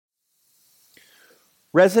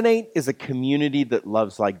Resonate is a community that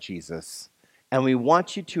loves like Jesus, and we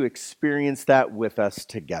want you to experience that with us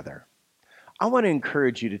together. I want to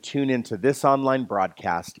encourage you to tune into this online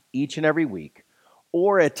broadcast each and every week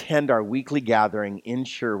or attend our weekly gathering in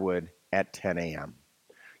Sherwood at 10 a.m.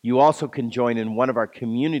 You also can join in one of our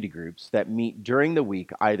community groups that meet during the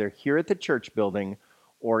week either here at the church building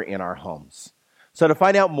or in our homes. So to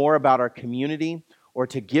find out more about our community or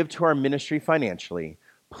to give to our ministry financially,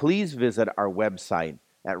 please visit our website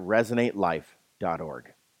at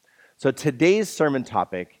resonatelife.org. So today's sermon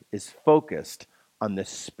topic is focused on the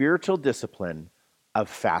spiritual discipline of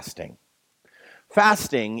fasting.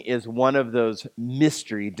 Fasting is one of those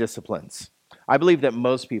mystery disciplines. I believe that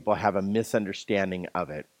most people have a misunderstanding of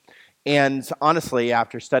it. And honestly,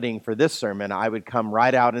 after studying for this sermon, I would come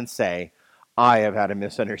right out and say, I have had a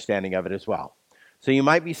misunderstanding of it as well. So you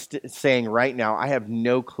might be saying right now, I have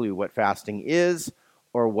no clue what fasting is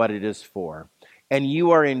or what it is for. And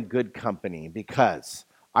you are in good company because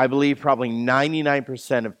I believe probably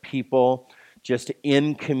 99% of people just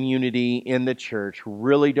in community, in the church,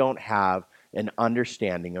 really don't have an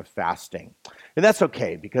understanding of fasting. And that's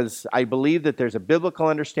okay because I believe that there's a biblical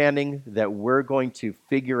understanding that we're going to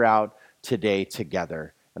figure out today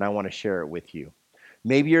together. And I want to share it with you.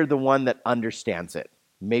 Maybe you're the one that understands it.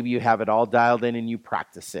 Maybe you have it all dialed in and you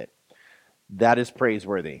practice it. That is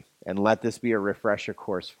praiseworthy. And let this be a refresher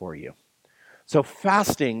course for you. So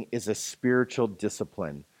fasting is a spiritual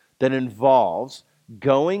discipline that involves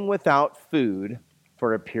going without food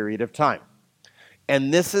for a period of time.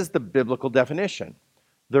 And this is the biblical definition.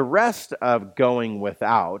 The rest of going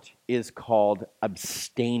without is called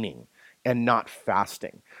abstaining and not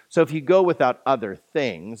fasting. So if you go without other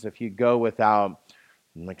things, if you go without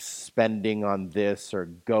like spending on this or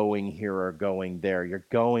going here or going there, you're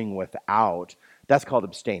going without, that's called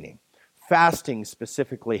abstaining. Fasting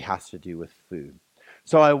specifically has to do with food.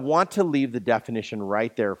 So I want to leave the definition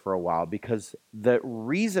right there for a while because the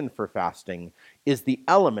reason for fasting is the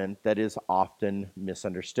element that is often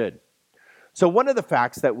misunderstood. So one of the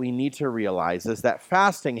facts that we need to realize is that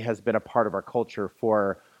fasting has been a part of our culture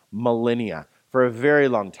for millennia, for a very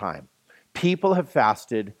long time. People have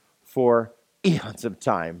fasted for eons of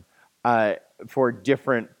time for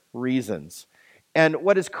different reasons. And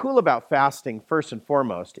what is cool about fasting, first and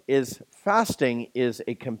foremost, is fasting is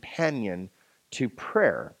a companion to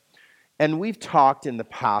prayer. And we've talked in the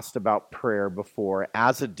past about prayer before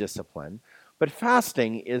as a discipline, but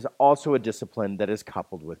fasting is also a discipline that is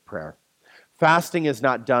coupled with prayer. Fasting is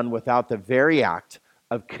not done without the very act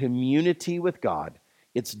of community with God.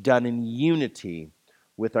 It's done in unity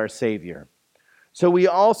with our Savior. So we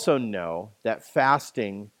also know that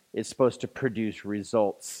fasting is supposed to produce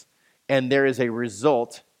results, and there is a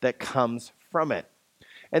result that comes from it.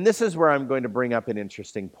 And this is where I'm going to bring up an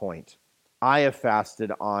interesting point. I have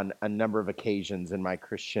fasted on a number of occasions in my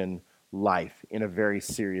Christian life in a very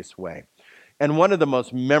serious way. And one of the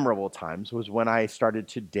most memorable times was when I started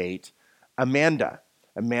to date Amanda.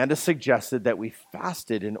 Amanda suggested that we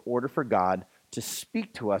fasted in order for God to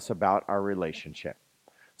speak to us about our relationship.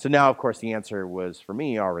 So now, of course, the answer was for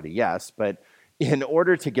me already yes, but in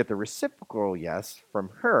order to get the reciprocal yes from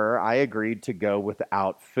her, I agreed to go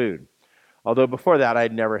without food. Although before that, I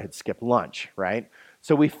never had skipped lunch, right?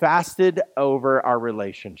 So we fasted over our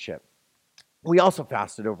relationship. We also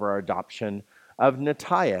fasted over our adoption of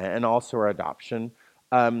Nataya and also our adoption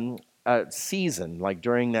season, like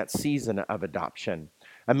during that season of adoption.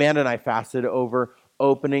 Amanda and I fasted over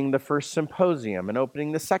opening the first symposium and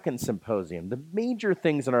opening the second symposium. The major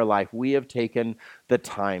things in our life, we have taken the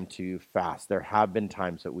time to fast. There have been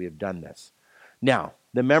times that we have done this. Now,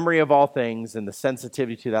 the memory of all things and the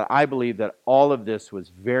sensitivity to that, I believe that all of this was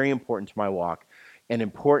very important to my walk and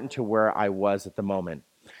important to where I was at the moment.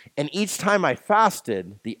 And each time I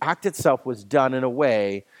fasted, the act itself was done in a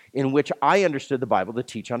way in which I understood the Bible to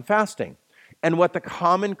teach on fasting and what the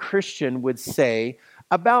common Christian would say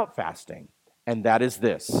about fasting. And that is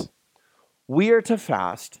this: we are to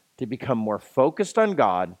fast to become more focused on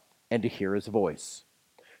God and to hear His voice,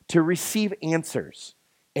 to receive answers,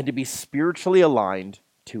 and to be spiritually aligned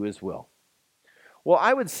to His will. Well,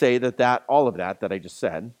 I would say that all of that I just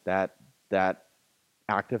said, that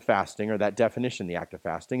act of fasting, or that definition, the act of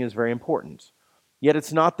fasting, is very important. Yet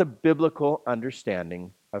it's not the biblical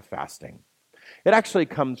understanding of fasting. It actually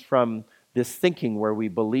comes from this thinking where we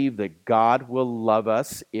believe that God will love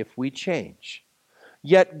us if we change.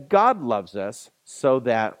 Yet God loves us so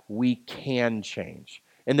that we can change.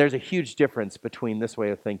 And there's a huge difference between this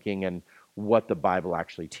way of thinking and what the Bible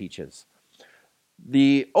actually teaches.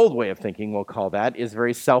 The old way of thinking, we'll call that, is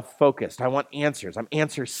very self-focused. I want answers. I'm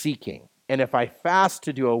answer-seeking. And if I fast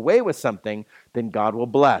to do away with something, then God will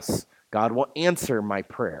bless. God will answer my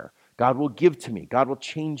prayer. God will give to me. God will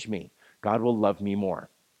change me. God will love me more.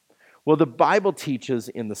 Well, the Bible teaches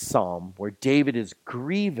in the Psalm where David is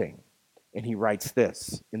grieving, and he writes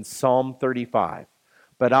this in Psalm 35.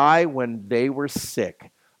 But I, when they were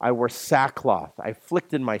sick, I wore sackcloth. I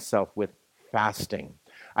afflicted myself with fasting.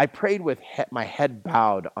 I prayed with my head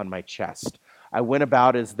bowed on my chest. I went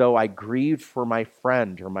about as though I grieved for my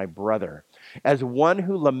friend or my brother. As one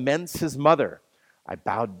who laments his mother, I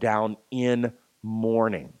bowed down in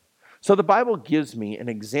mourning. So the Bible gives me an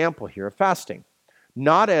example here of fasting,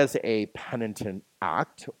 not as a penitent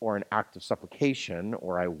act or an act of supplication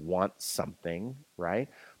or I want something, right?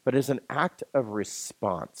 But as an act of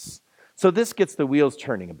response. So this gets the wheels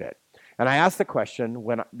turning a bit. And I ask the question,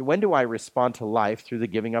 when do I respond to life through the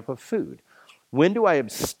giving up of food? When do I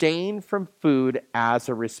abstain from food as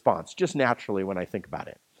a response? Just naturally when I think about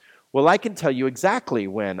it. Well, I can tell you exactly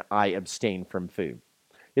when I abstain from food.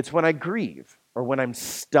 It's when I grieve or when I'm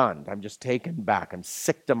stunned. I'm just taken back. I'm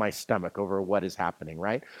sick to my stomach over what is happening,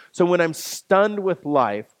 right? So when I'm stunned with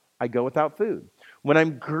life, I go without food. When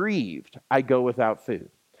I'm grieved, I go without food.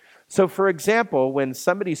 So for example, when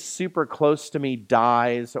somebody super close to me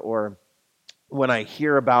dies, or when I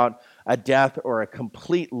hear about a death or a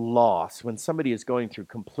complete loss, when somebody is going through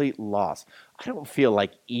complete loss, I don't feel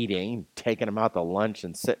like eating, taking them out to lunch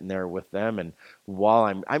and sitting there with them. And while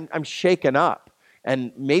I'm shaken up,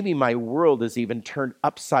 and maybe my world is even turned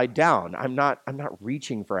upside down. I'm not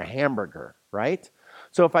reaching for a hamburger, right?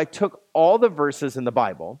 So if I took all the verses in the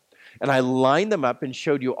Bible and I lined them up and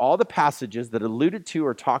showed you all the passages that alluded to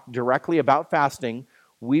or talked directly about fasting,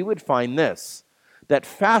 we would find this, that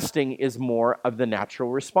fasting is more of the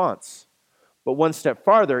natural response. But one step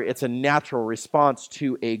farther, it's a natural response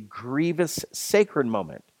to a grievous sacred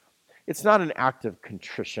moment. It's not an act of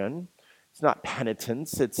contrition. It's not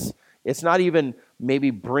penitence. It's not even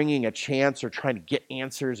maybe bringing a chance or trying to get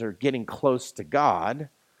answers or getting close to God.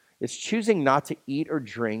 It's choosing not to eat or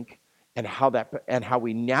drink and how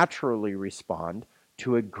we naturally respond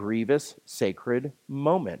to a grievous sacred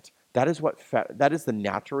moment. That is the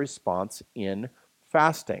natural response in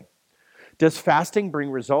fasting. Does fasting bring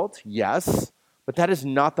results? Yes, but that is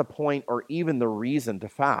not the point or even the reason to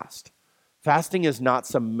fast. Fasting is not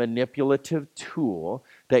some manipulative tool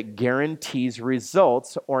that guarantees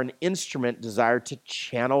results or an instrument desired to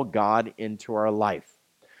channel God into our life.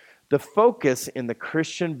 The focus in the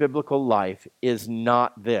Christian biblical life is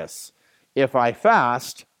not this. If I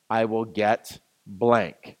fast, I will get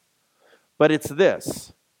blank. But it's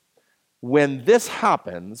this. When this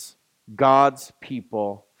happens, God's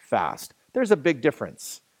people fast. There's a big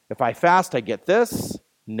difference. If I fast, I get this?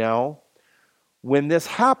 No. When this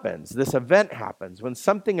happens, this event happens, when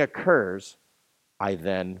something occurs, I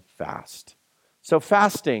then fast. So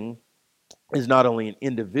fasting is not only an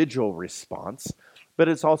individual response, but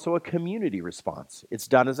it's also a community response. It's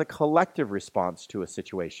done as a collective response to a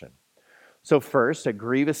situation. So first, a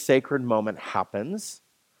grievous sacred moment happens.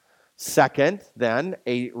 Second, then,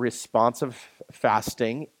 a response of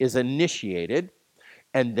fasting is initiated,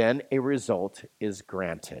 and then a result is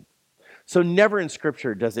granted. So never in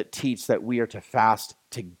Scripture does it teach that we are to fast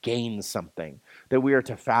to gain something, that we are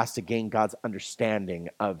to fast to gain God's understanding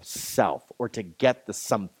of self, or to get the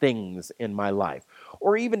some things in my life,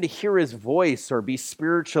 or even to hear his voice or be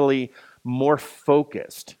spiritually more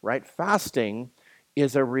focused, right? Fasting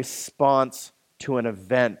is a response to an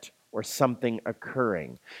event or something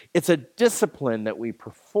occurring. It's a discipline that we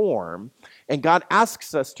perform, and God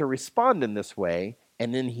asks us to respond in this way,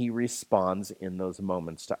 and then he responds in those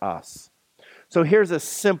moments to us. So here's a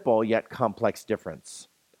simple yet complex difference.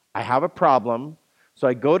 I have a problem, so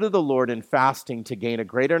I go to the Lord in fasting to gain a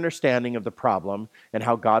greater understanding of the problem and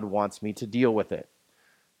how God wants me to deal with it.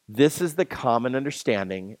 This is the common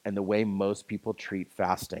understanding and the way most people treat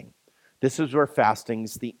fasting. This is where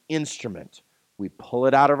fasting's the instrument. We pull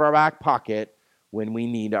it out of our back pocket when we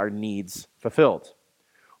need our needs fulfilled.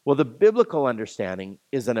 Well, the biblical understanding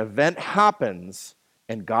is an event happens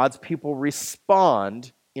and God's people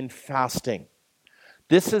respond in fasting.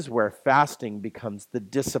 This is where fasting becomes the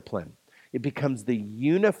discipline. It becomes the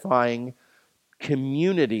unifying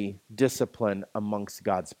community discipline amongst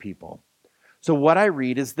God's people. So what I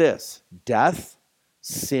read is this: death,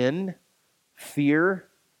 sin, fear,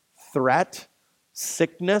 threat,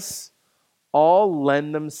 sickness, all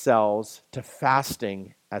lend themselves to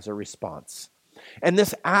fasting as a response. And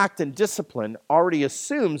this act and discipline already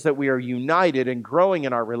assumes that we are united and growing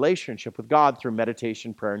in our relationship with God through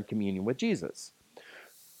meditation, prayer, and communion with Jesus.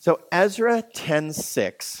 So Ezra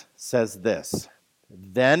 10:6 says this: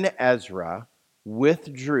 Then Ezra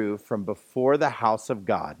withdrew from before the house of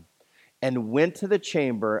God and went to the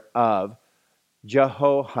chamber of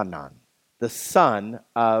Jehohanan, the son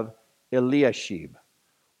of Eliashib,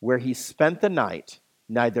 where he spent the night,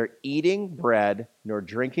 neither eating bread nor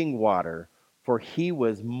drinking water, for he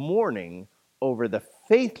was mourning over the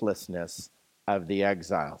faithlessness of the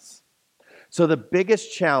exiles. So the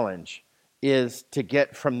biggest challenge is to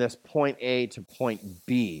get from this point A to point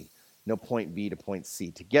B, no point B to point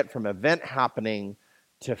C, to get from event happening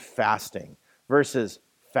to fasting versus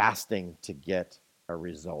fasting to get a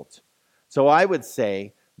result. So I would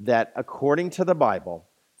say that according to the Bible,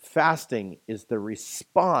 fasting is the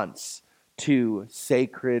response to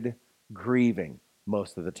sacred grieving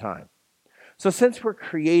most of the time. So since we're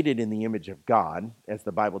created in the image of God, as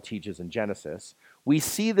the Bible teaches in Genesis, we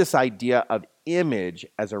see this idea of image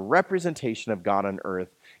as a representation of God on earth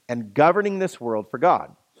and governing this world for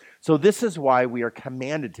God. So this is why we are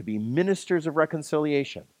commanded to be ministers of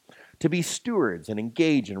reconciliation, to be stewards and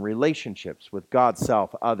engage in relationships with God's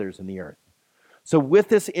self, others, and the earth. So with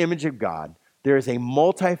this image of God, there is a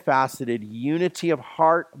multifaceted unity of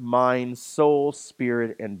heart, mind, soul,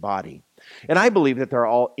 spirit, and body. And I believe that they're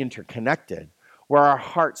all interconnected, where our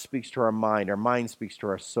heart speaks to our mind speaks to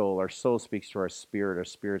our soul speaks to our spirit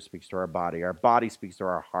speaks to our body speaks to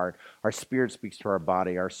our spirit speaks to our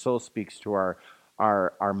body, our soul speaks to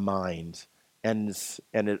our mind, and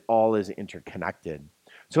it all is interconnected.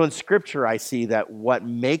 So in Scripture, I see that what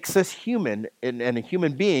makes us human and a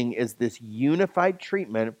human being is this unified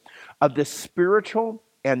treatment of the spiritual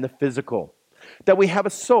and the physical. That we have a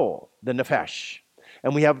soul, the nephesh,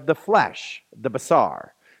 and we have the flesh, the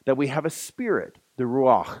basar. That we have a spirit, the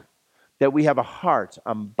ruach. That we have a heart,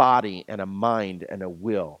 a body, and a mind, and a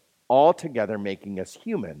will, all together making us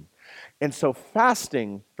human. And so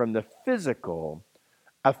fasting from the physical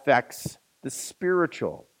affects the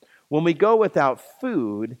spiritual. When we go without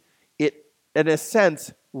food, it, in a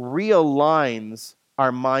sense, realigns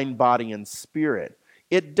our mind, body, and spirit.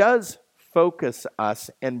 It does focus us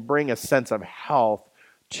and bring a sense of health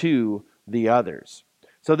to the others.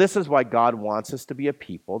 So this is why God wants us to be a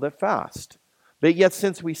people that fast. But yet,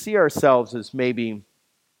 since we see ourselves as maybe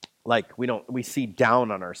like we see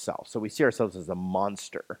down on ourselves, so we see ourselves as a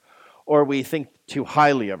monster, or we think too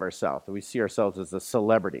highly of ourselves, and we see ourselves as a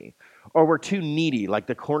celebrity, or we're too needy, like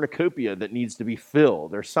the cornucopia that needs to be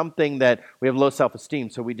filled, or something that we have low self-esteem,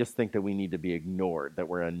 so we just think that we need to be ignored, that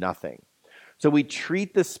we're a nothing. So we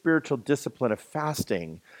treat the spiritual discipline of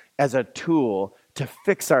fasting as a tool to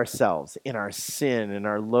fix ourselves in our sin, in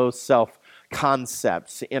our low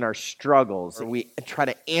self-concepts, in our struggles, and we try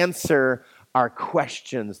to answer our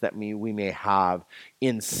questions that we may have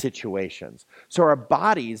in situations. So our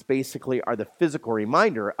bodies basically are the physical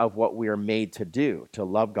reminder of what we are made to do, to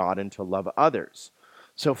love God and to love others.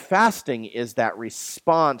 So fasting is that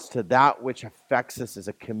response to that which affects us as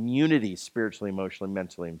a community, spiritually, emotionally,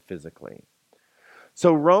 mentally, and physically.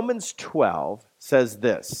 So Romans 12 says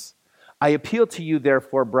this: I appeal to you,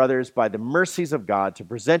 therefore, brothers, by the mercies of God, to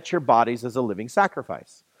present your bodies as a living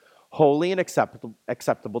sacrifice, holy and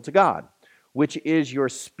acceptable to God, which is your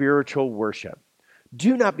spiritual worship.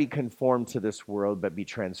 Do not be conformed to this world, but be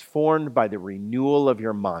transformed by the renewal of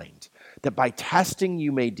your mind, that by testing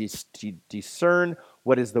you may discern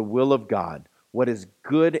what is the will of God, what is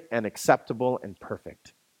good and acceptable and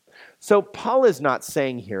perfect. So Paul is not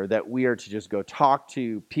saying here that we are to just go talk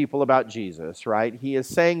to people about Jesus, right? He is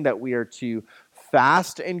saying that we are to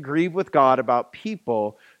fast and grieve with God about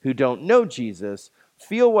people who don't know Jesus,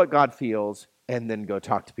 feel what God feels, and then go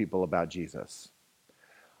talk to people about Jesus.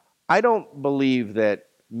 I don't believe that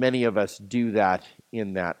many of us do that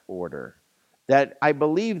in that order. That I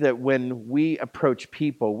believe that when we approach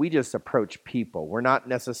people, we just approach people. We're not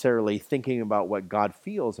necessarily thinking about what God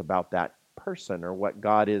feels about that person, or what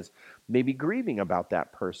God is maybe grieving about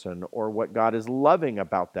that person, or what God is loving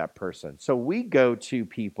about that person. So we go to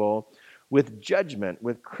people with judgment,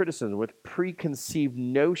 with criticism, with preconceived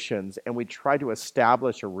notions, and we try to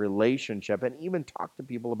establish a relationship and even talk to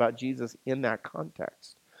people about Jesus in that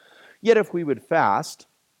context. Yet if we would fast,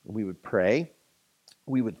 we would pray,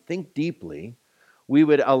 we would think deeply, we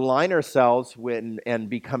would align ourselves with and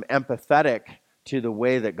become empathetic to the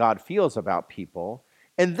way that God feels about people,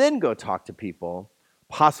 and then go talk to people,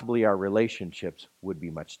 possibly our relationships would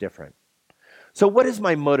be much different. So what is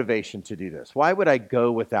my motivation to do this? Why would I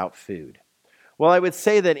go without food? Well, I would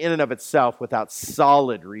say that in and of itself, without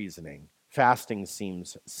solid reasoning, fasting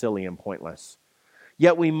seems silly and pointless.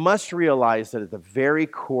 Yet we must realize that at the very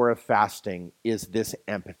core of fasting is this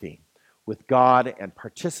empathy with God and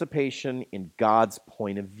participation in God's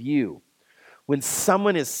point of view. When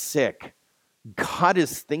someone is sick, God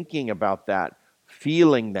is thinking about that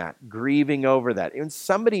feeling that, grieving over that. When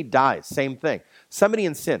somebody dies, same thing. Somebody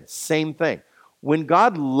in sin, same thing. When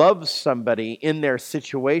God loves somebody in their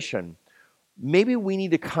situation, maybe we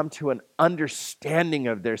need to come to an understanding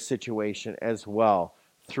of their situation as well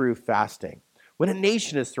through fasting. When a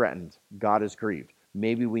nation is threatened, God is grieved.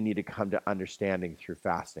 Maybe we need to come to understanding through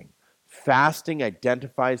fasting. Fasting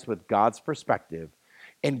identifies with God's perspective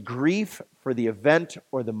and grief for the event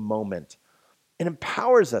or the moment. It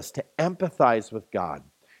empowers us to empathize with God.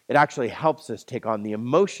 It actually helps us take on the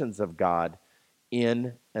emotions of God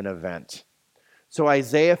in an event. So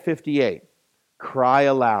Isaiah 58, cry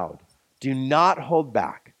aloud. Do not hold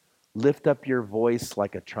back. Lift up your voice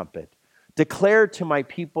like a trumpet. Declare to my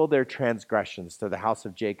people their transgressions, to the house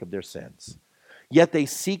of Jacob their sins. Yet they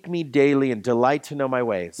seek me daily and delight to know my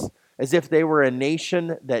ways, as if they were a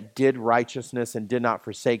nation that did righteousness and did not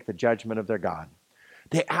forsake the judgment of their God.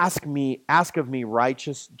 They ask of me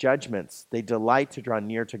righteous judgments. They delight to draw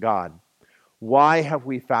near to God. Why have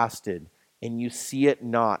we fasted and you see it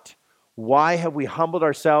not? Why have we humbled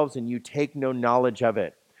ourselves and you take no knowledge of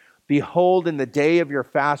it? Behold, in the day of your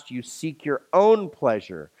fast you seek your own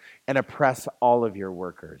pleasure and oppress all of your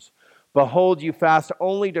workers. Behold, you fast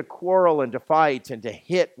only to quarrel and to fight and to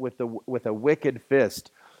hit with a wicked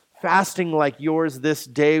fist. Fasting like yours this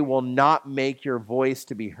day will not make your voice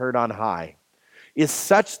to be heard on high. Is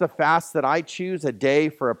such the fast that I choose, a day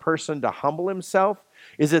for a person to humble himself?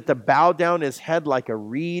 Is it to bow down his head like a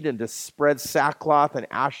reed and to spread sackcloth and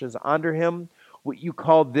ashes under him? What you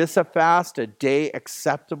call this a fast, a day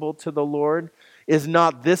acceptable to the Lord? Is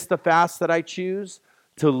not this the fast that I choose?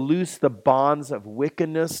 To loose the bonds of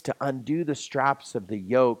wickedness, to undo the straps of the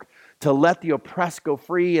yoke, to let the oppressed go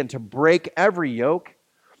free and to break every yoke?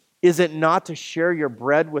 Is it not to share your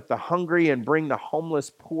bread with the hungry and bring the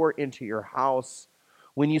homeless poor into your house?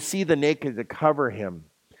 When you see the naked, to cover him,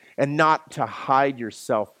 and not to hide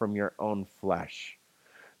yourself from your own flesh.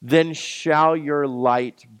 Then shall your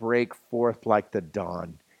light break forth like the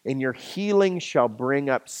dawn, and your healing shall bring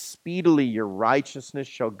up speedily. Your righteousness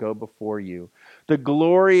shall go before you. The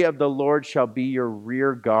glory of the Lord shall be your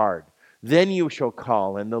rear guard. Then you shall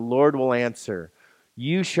call, and the Lord will answer.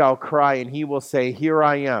 You shall cry, and he will say, here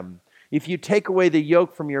I am. If you take away the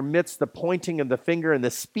yoke from your midst, the pointing of the finger and the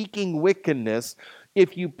speaking wickedness,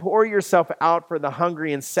 if you pour yourself out for the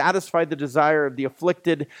hungry and satisfy the desire of the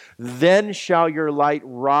afflicted, then shall your light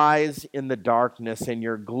rise in the darkness and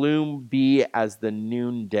your gloom be as the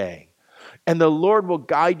noonday. And the Lord will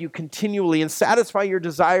guide you continually and satisfy your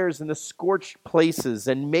desires in the scorched places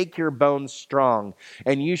and make your bones strong.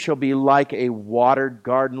 And you shall be like a watered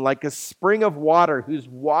garden, like a spring of water whose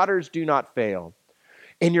waters do not fail.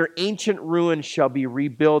 And your ancient ruins shall be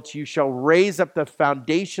rebuilt. You shall raise up the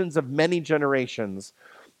foundations of many generations.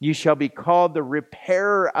 You shall be called the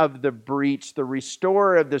repairer of the breach, the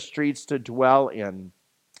restorer of the streets to dwell in.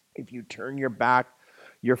 If you turn back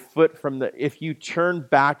your foot from the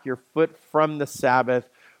Sabbath,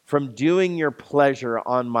 from doing your pleasure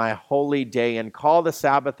on my holy day, and call the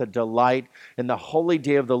Sabbath a delight and the holy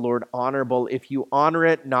day of the Lord honorable, if you honor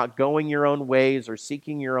it, not going your own ways or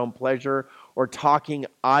seeking your own pleasure or talking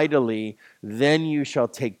idly, then you shall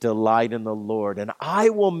take delight in the Lord. And I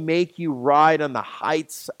will make you ride on the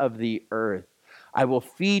heights of the earth. I will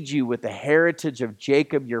feed you with the heritage of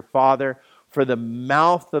Jacob your father, for the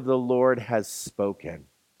mouth of the Lord has spoken.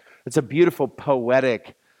 It's a beautiful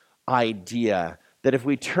poetic idea that if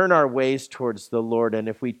we turn our ways towards the Lord and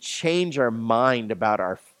if we change our mind about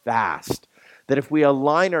our fast, that if we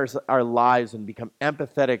align our lives and become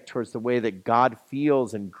empathetic towards the way that God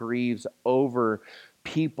feels and grieves over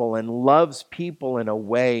people and loves people in a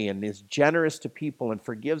way and is generous to people and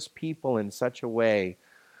forgives people in such a way,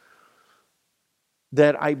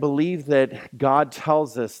 that I believe that God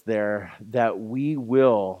tells us there that we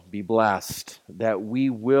will be blessed, that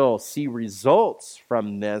we will see results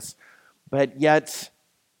from this, but yet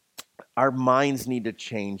our minds need to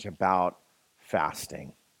change about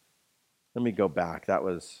fasting. Let me go back. That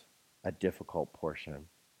was a difficult portion.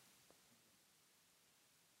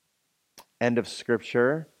 End of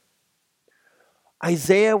scripture.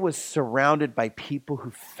 Isaiah was surrounded by people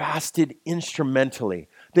who fasted instrumentally.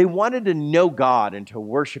 They wanted to know God and to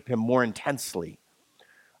worship him more intensely.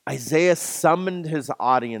 Isaiah summoned his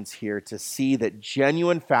audience here to see that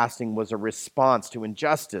genuine fasting was a response to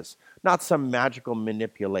injustice, not some magical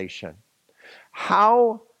manipulation.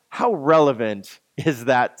 How relevant is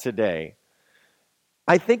that today?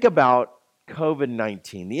 I think about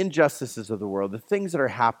COVID-19, the injustices of the world, the things that are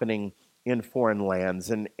happening in foreign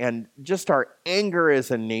lands, and just our anger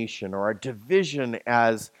as a nation or our division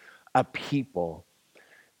as a people.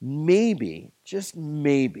 Maybe, just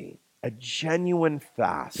maybe, a genuine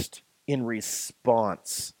fast in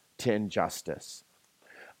response to injustice,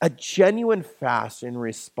 a genuine fast in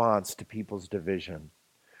response to people's division,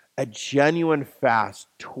 a genuine fast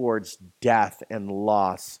towards death and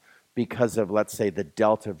loss because of, let's say, the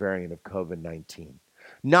Delta variant of COVID-19.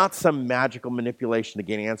 Not some magical manipulation to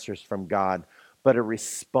gain answers from God, but a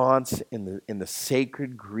response in the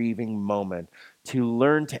sacred grieving moment to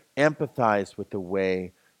learn to empathize with the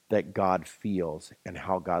way that God feels and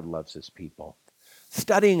how God loves his people.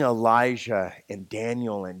 Studying Elijah and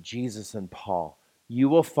Daniel and Jesus and Paul, you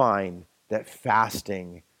will find that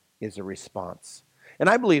fasting is a response. And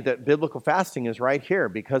I believe that biblical fasting is right here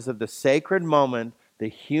because of the sacred moment the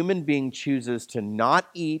human being chooses to not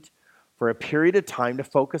eat for a period of time to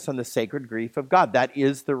focus on the sacred grief of God. That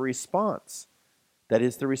is the response. That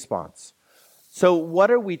is the response. So, what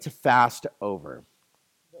are we to fast over?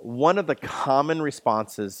 One of the common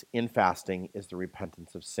responses in fasting is the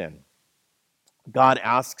repentance of sin. God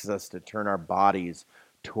asks us to turn our bodies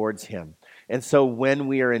towards him. And so when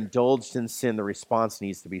we are indulged in sin, the response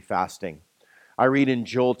needs to be fasting. I read in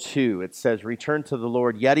Joel 2, it says, "Return to the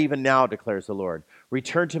Lord, yet even now, declares the Lord.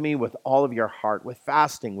 Return to me with all of your heart, with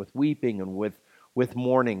fasting, with weeping, and with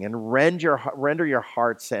mourning, and render your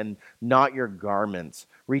hearts and not your garments.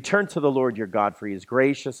 Return to the Lord your God, for he is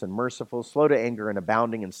gracious and merciful, slow to anger and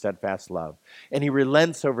abounding in steadfast love. And he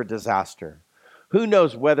relents over disaster. Who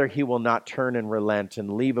knows whether he will not turn and relent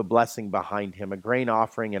and leave a blessing behind him, a grain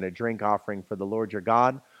offering and a drink offering for the Lord your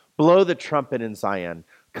God? Blow the trumpet in Zion,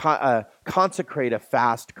 consecrate a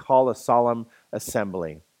fast, call a solemn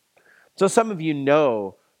assembly." So some of you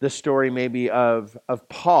know the story maybe of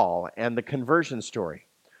Paul and the conversion story.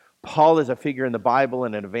 Paul is a figure in the Bible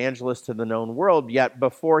and an evangelist to the known world, yet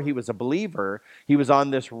before he was a believer, he was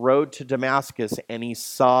on this road to Damascus and he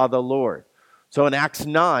saw the Lord. So in Acts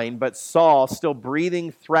 9, but Saul, still breathing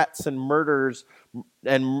threats and murder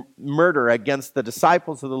against the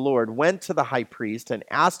disciples of the Lord, went to the high priest and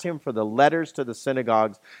asked him for the letters to the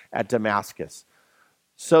synagogues at Damascus,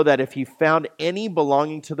 so that if he found any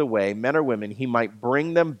belonging to the way, men or women, he might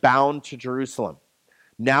bring them bound to Jerusalem.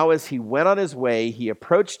 Now as he went on his way, he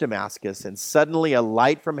approached Damascus, and suddenly a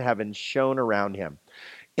light from heaven shone around him.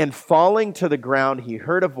 And falling to the ground, he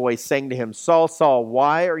heard a voice saying to him, "Saul, Saul,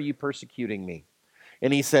 why are you persecuting me?"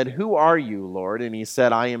 And he said, "Who are you, Lord?" And he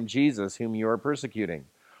said, "I am Jesus, whom you are persecuting.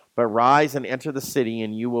 But rise and enter the city,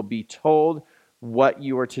 and you will be told what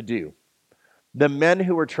you are to do." The men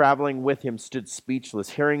who were traveling with him stood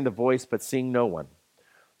speechless, hearing the voice but seeing no one.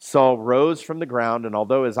 Saul rose from the ground, and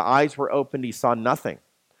although his eyes were opened, he saw nothing.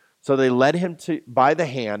 So they led him by the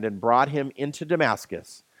hand and brought him into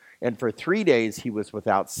Damascus. And for 3 days he was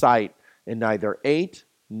without sight and neither ate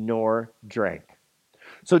nor drank.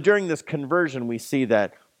 So during this conversion, we see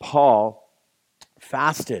that Paul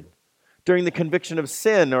fasted. During the conviction of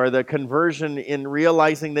sin or the conversion in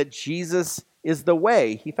realizing that Jesus is the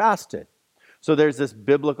way, he fasted. So there's this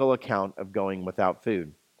biblical account of going without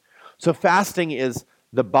food. So fasting is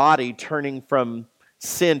the body turning from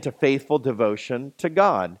sin to faithful devotion to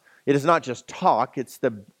God. It is not just talk, it's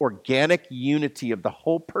the organic unity of the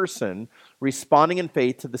whole person responding in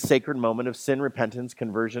faith to the sacred moment of sin, repentance,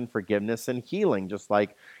 conversion, forgiveness, and healing, just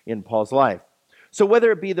like in Paul's life. So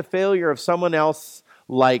whether it be the failure of someone else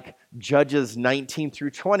like Judges 19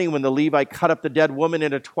 through 20, when the Levite cut up the dead woman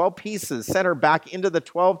into 12 pieces, sent her back into the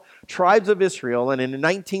 12 tribes of Israel. And in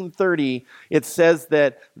 1930, it says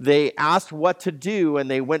that they asked what to do,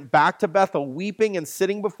 and they went back to Bethel, weeping and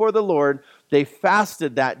sitting before the Lord. They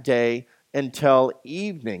fasted that day until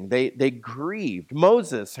evening. They grieved.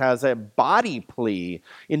 Moses has a body plea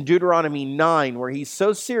in Deuteronomy 9, where he's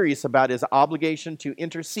so serious about his obligation to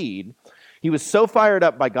intercede. He was so fired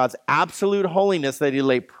up by God's absolute holiness that he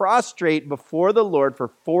lay prostrate before the Lord for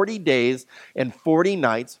 40 days and 40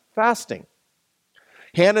 nights fasting.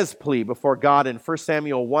 Hannah's plea before God in 1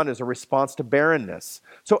 Samuel 1 is a response to barrenness.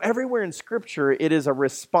 So everywhere in Scripture, it is a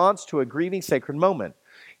response to a grieving sacred moment.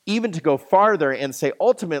 Even to go farther and say,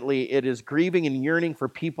 ultimately, it is grieving and yearning for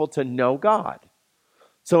people to know God.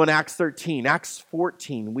 So in Acts 13, Acts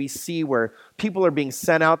 14, we see where people are being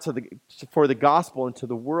sent out for the gospel into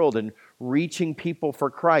the world and reaching people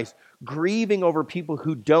for Christ, grieving over people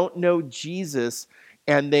who don't know Jesus,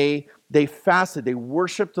 and they fasted, they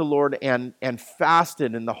worshiped the Lord and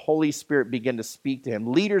fasted, and the Holy Spirit began to speak to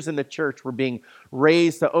him. Leaders in the church were being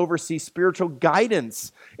raised to oversee spiritual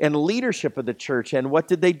guidance and leadership of the church. And what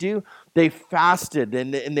did they do? They fasted,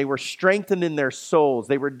 and they were strengthened in their souls.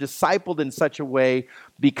 They were discipled in such a way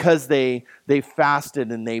because they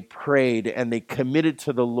fasted and they prayed and they committed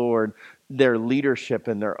to the Lord their leadership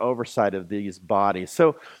and their oversight of these bodies.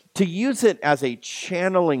 So to use it as a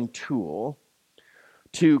channeling tool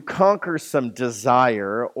to conquer some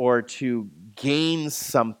desire or to gain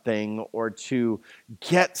something or to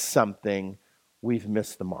get something, we've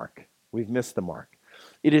missed the mark. We've missed the mark.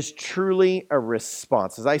 It is truly a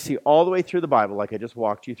response. As I see all the way through the Bible, like I just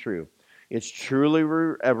walked you through, it's truly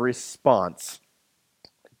a response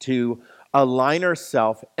to align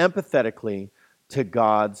ourselves empathetically to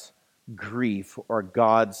God's grief or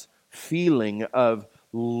God's feeling of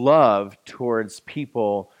love towards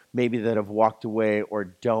people maybe that have walked away or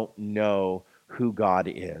don't know who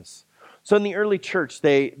God is. So in the early church,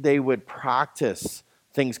 they would practice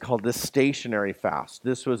things called the stationary fast.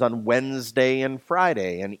 This was on Wednesday and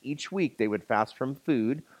Friday, and each week they would fast from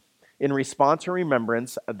food in response and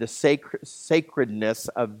remembrance of the sacredness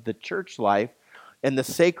of the church life and the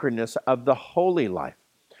sacredness of the holy life.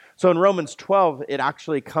 So in Romans 12, it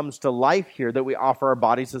actually comes to life here that we offer our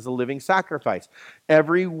bodies as a living sacrifice.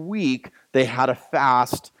 Every week they had a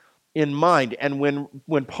fast in mind. And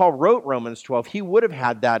when Paul wrote Romans 12, he would have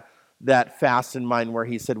had that fast in mind where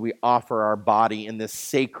he said we offer our body in this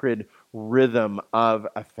sacred rhythm of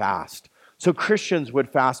a fast. So Christians would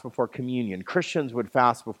fast before communion. Christians would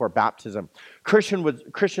fast before baptism.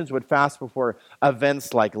 Christians would fast before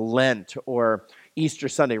events like Lent or Easter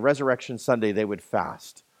Sunday, Resurrection Sunday, they would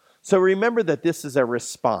fast. So remember that this is a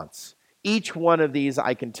response. Each one of these,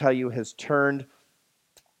 I can tell you, has turned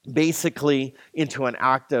basically into an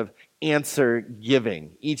act of answer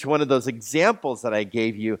giving. Each one of those examples that I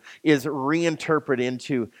gave you is reinterpreted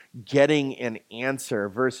into getting an answer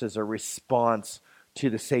versus a response to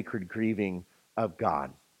the sacred grieving of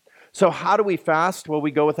God. So how do we fast? Well,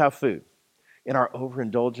 we go without food. In our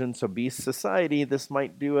overindulgence, obese society, this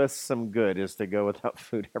might do us some good, is to go without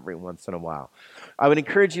food every once in a while. I would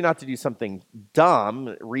encourage you not to do something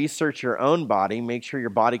dumb. Research your own body. Make sure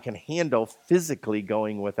your body can handle physically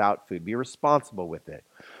going without food. Be responsible with it.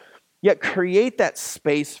 Yet create that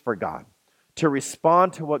space for God to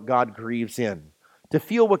respond to what God grieves in, to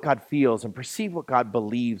feel what God feels and perceive what God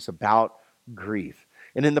believes about grief.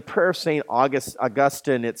 And in the prayer of St.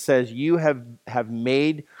 Augustine, it says, you have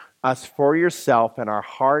made us for yourself, and our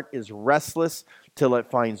heart is restless till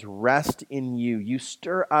it finds rest in you. You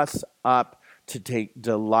stir us up to take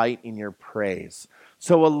delight in your praise.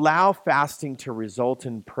 So allow fasting to result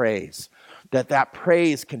in praise, that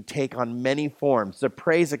praise can take on many forms. The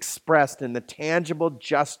praise expressed in the tangible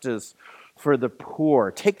justice for the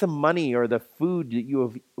poor. Take the money or the food that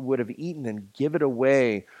you would have eaten and give it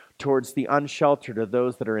away towards the unsheltered or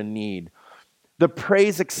those that are in need. The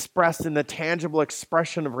praise expressed in the tangible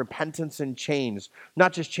expression of repentance and change,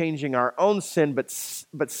 not just changing our own sin, but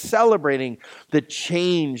celebrating the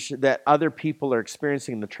change that other people are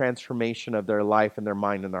experiencing, the transformation of their life and their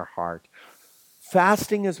mind and their heart.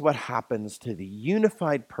 Fasting is what happens to the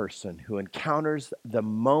unified person who encounters the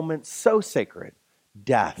moment so sacred,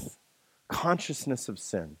 death, consciousness of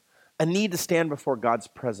sin, a need to stand before God's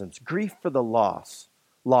presence, grief for the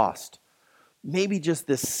lost, maybe just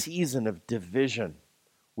this season of division.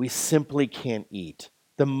 We simply can't eat.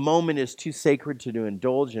 The moment is too sacred to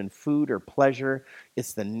indulge in food or pleasure.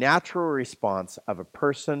 It's the natural response of a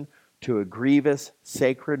person to a grievous,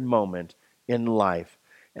 sacred moment in life.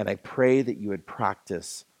 And I pray that you would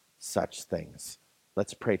practice such things.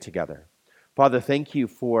 Let's pray together. Father, thank you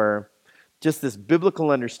for just this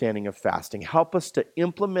biblical understanding of fasting. Help us to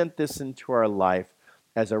implement this into our life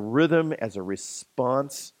as a rhythm, as a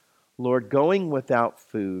response. Lord, going without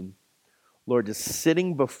food. Lord, just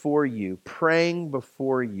sitting before you, praying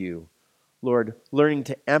before you. Lord, learning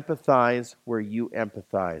to empathize where you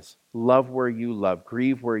empathize, love where you love,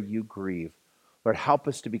 grieve where you grieve. Lord, help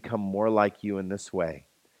us to become more like you in this way.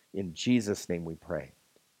 In Jesus' name we pray.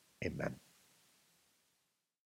 Amen.